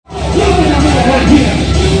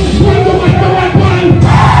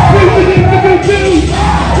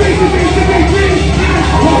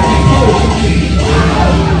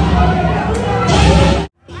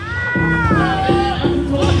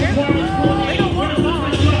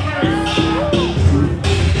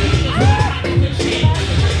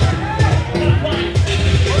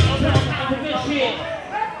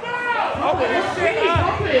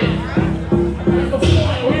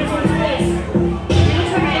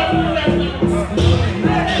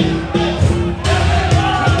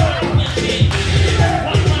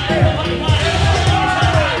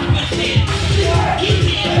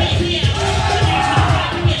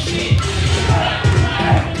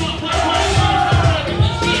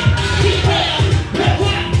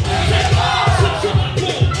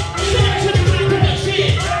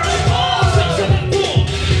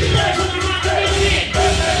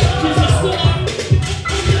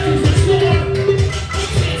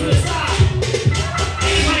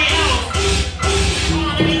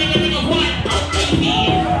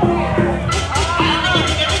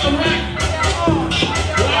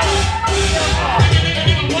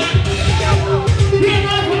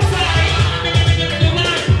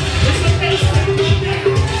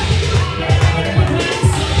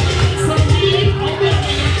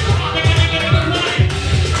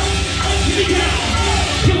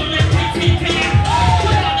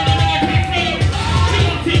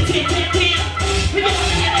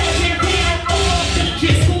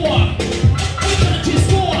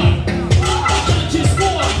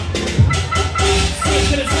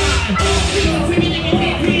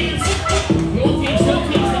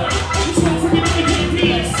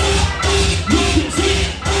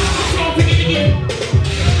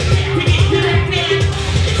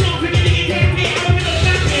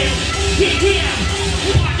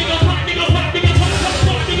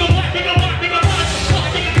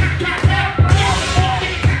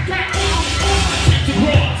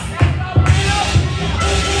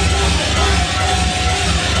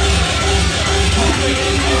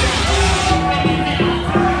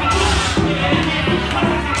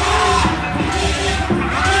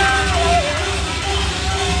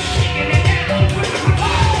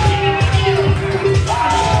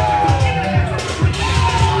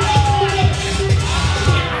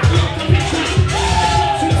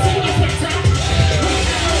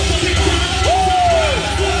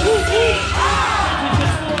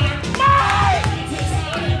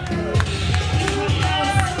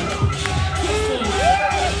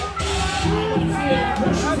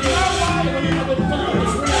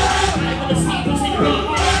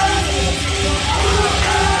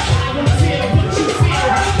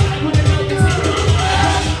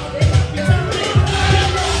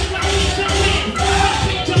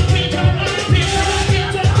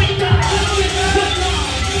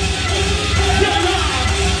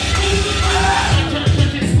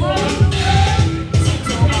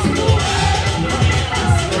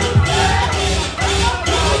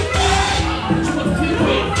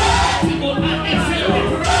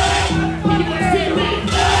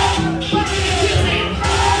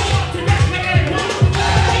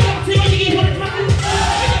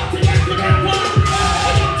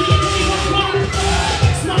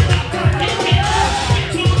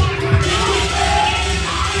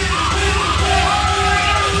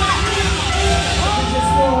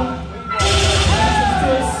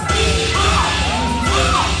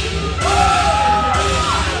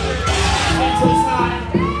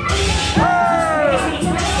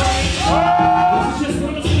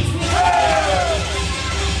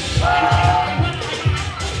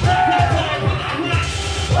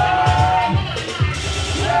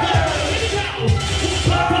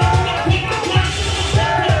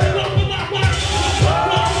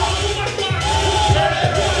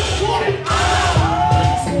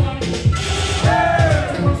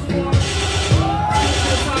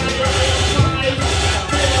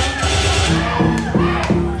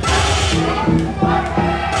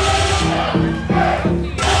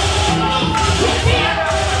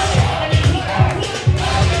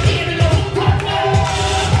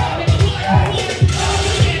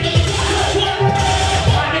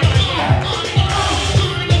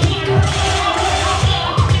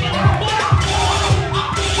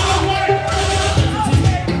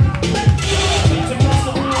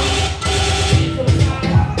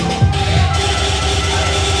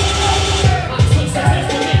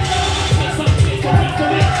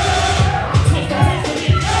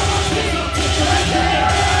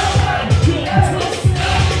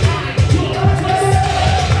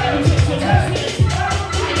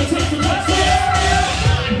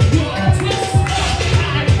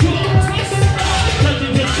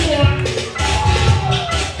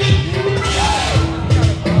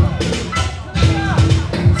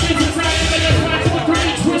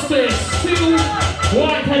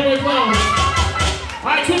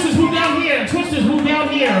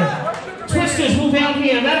Twisters, move down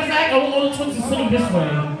here. Matter of fact, I want all the twisters sitting this way.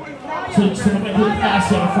 So I'm going to do the pass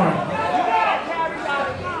here in front.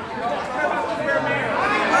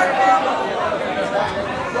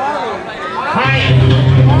 Alright,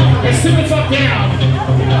 let's sit the fuck down.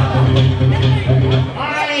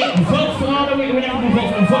 Alright, vote for all the way. We're not going to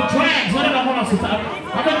vote drags. Hold on, I'm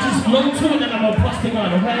going to just blow to it and then I'm going to plus the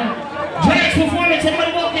gun, okay? Drags performance,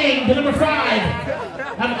 everybody walking. The number 5.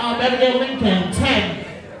 Abigail Lincoln, 10.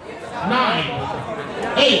 9,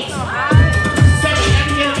 8, 7,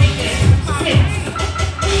 Abigail Lincoln, 6,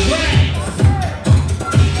 Drags.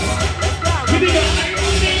 Here we go.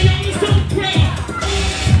 Everybody so great.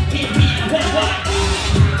 Give me what?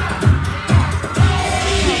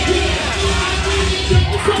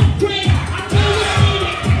 So great.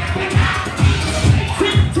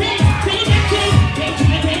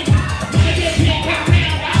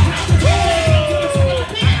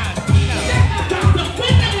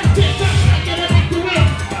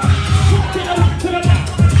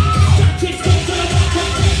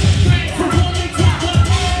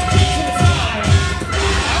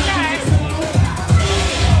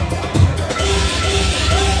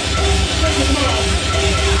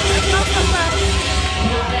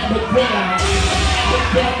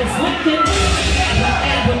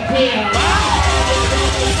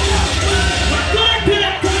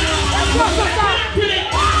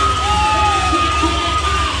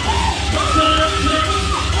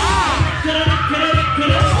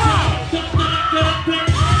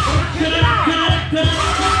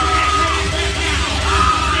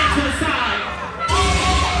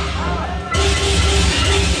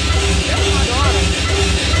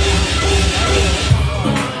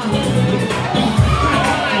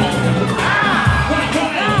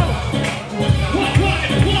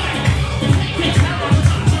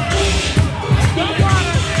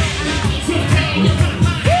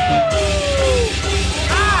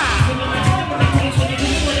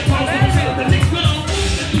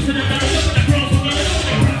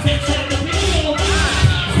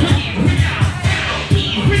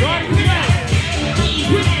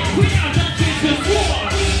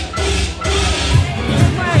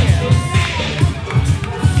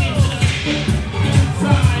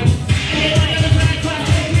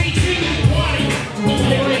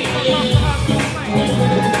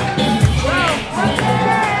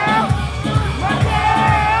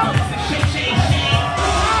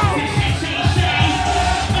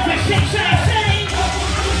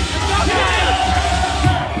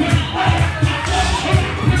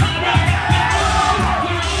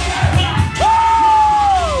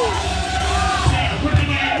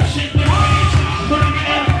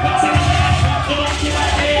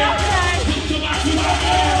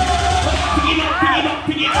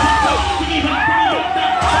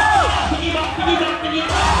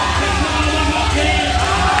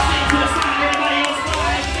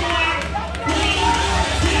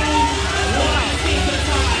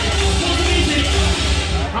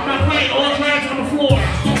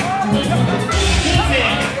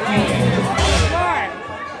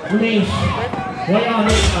 Manish, why y'all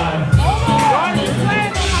this time? I love you.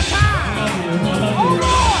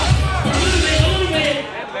 A little bit.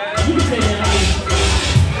 You can say that.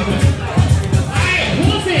 Alright,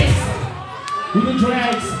 who's this? We do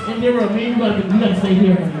drags and there were me. We gotta stay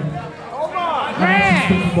here.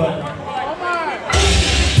 Alright,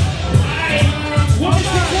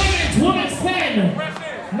 women's 10,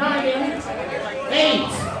 9,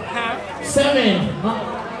 8, 7,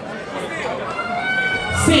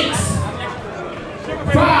 6,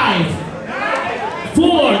 5,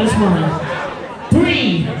 4, this one,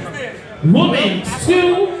 3, women, 2,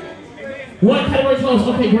 1 category close.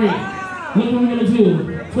 Okay, great. What are we gonna do?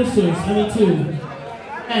 Twisters, I need 2.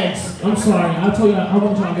 Eggs, I'm sorry. I told you I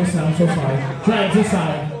want y'all this side. I'm so sorry. Drags this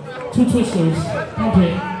side. 2 twisters.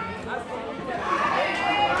 Okay.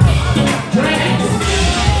 Drags.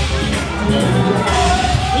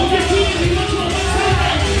 Move your feet if you want to on one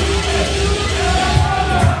side.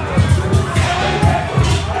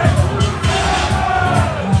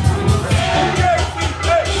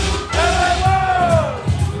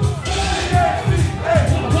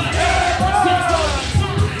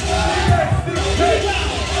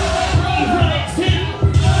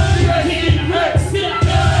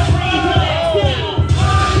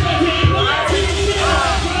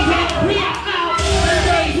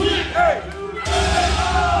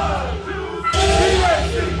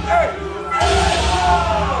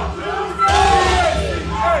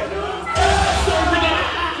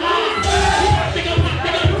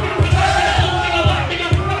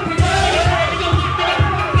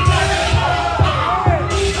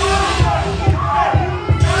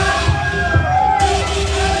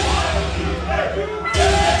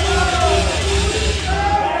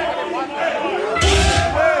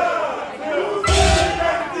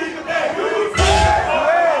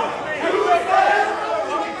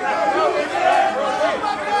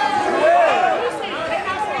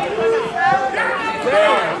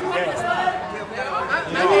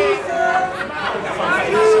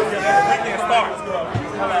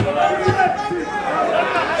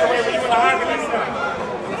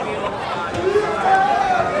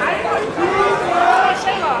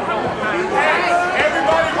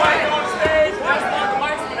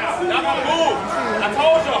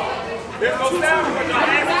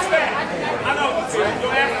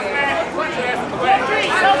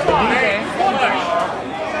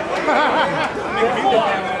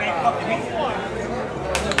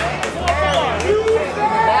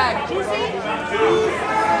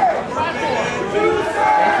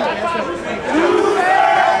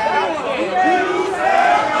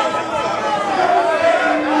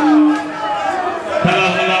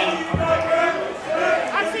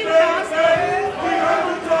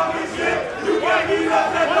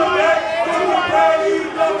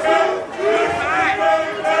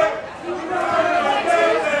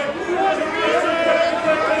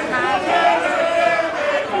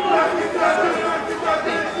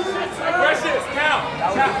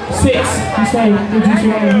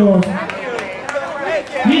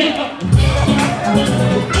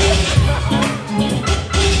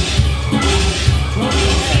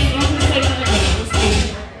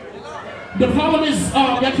 The problem is,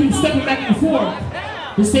 y'all keep stepping back and forth.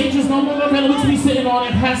 The stage is no longer available to be sitting on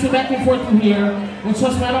it, passing back and forth through here. And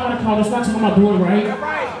trust me, I don't want to call this, not talking about my boy, right?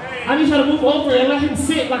 I need y'all to move over and let him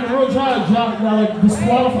sit like a real judge. Y'all like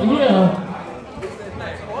disqualify, yeah.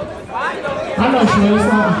 I know, sure, it's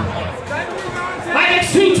not. I got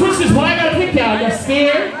 2 twisters, but I gotta pick y'all. Y'all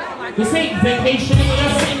scared? This ain't vacation,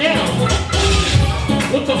 y'all sitting down.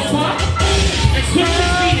 What the fuck? And switch the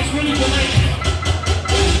feet is really delayed.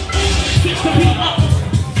 Switch the beat up.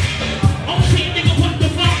 Okay, nigga, what the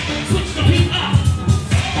fuck? Switch the beat up.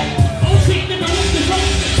 Okay, nigga, what the fuck?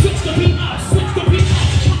 Switch the beat up. Switch the beat up.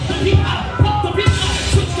 Put the beat up. Put the beat up.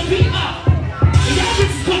 Switch the beat up. And y'all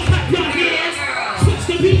bitches come clap your hands. Switch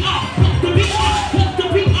the beat up. Put the beat up. Put the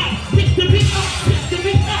beat up. Pick the beat up. Pick the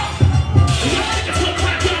beat up. And y'all niggas come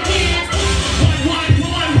clap your hands. 1, 1,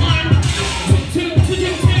 1, 1. 2, 2, 2,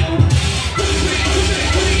 2. 3, 3, 3,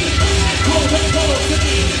 3.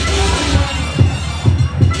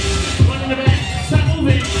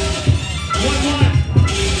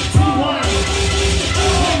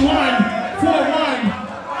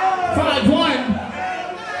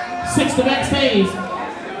 괜ᴜ. The backstage.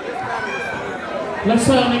 Let's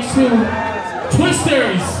next to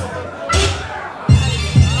Twisters.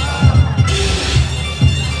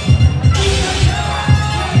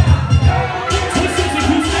 Twisters, if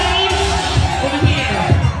you stay over here.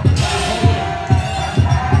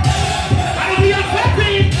 That'll be our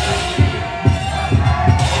happy.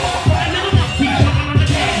 Another monkey jumping on the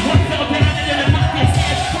bed. One fell down and then the monkey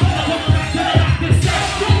says,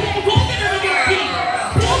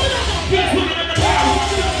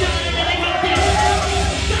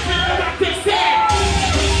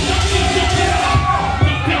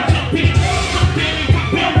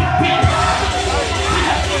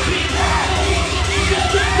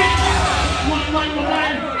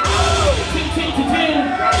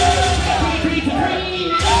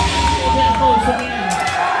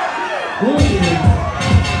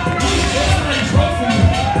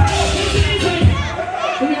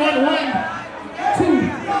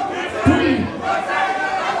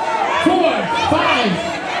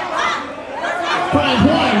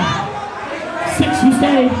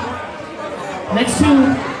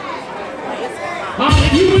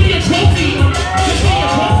 If you win your trophy, just win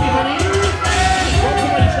your trophy, honey.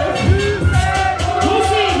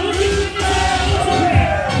 Boosie,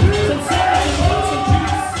 some salads and some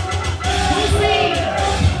juice. Boosie,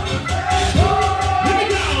 here we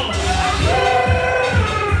go.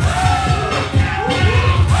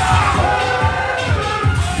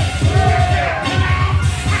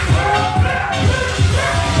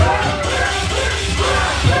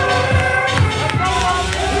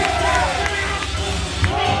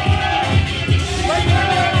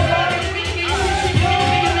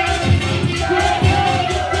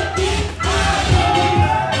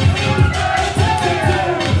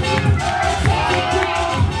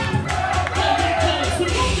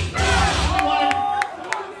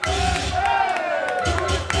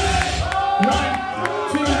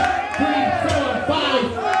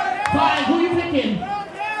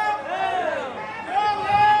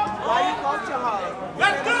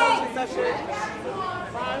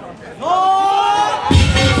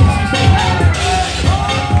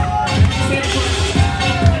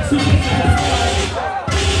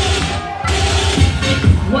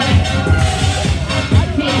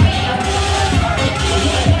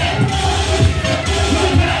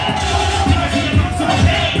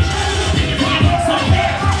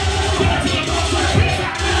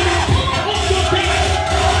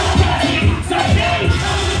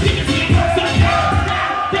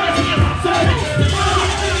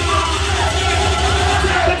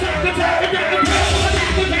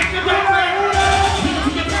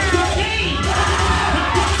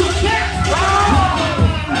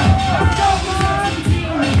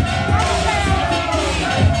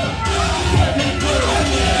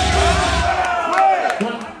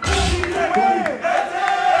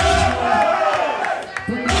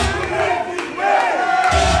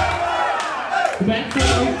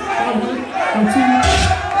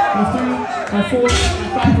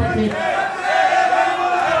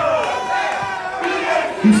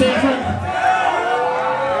 You say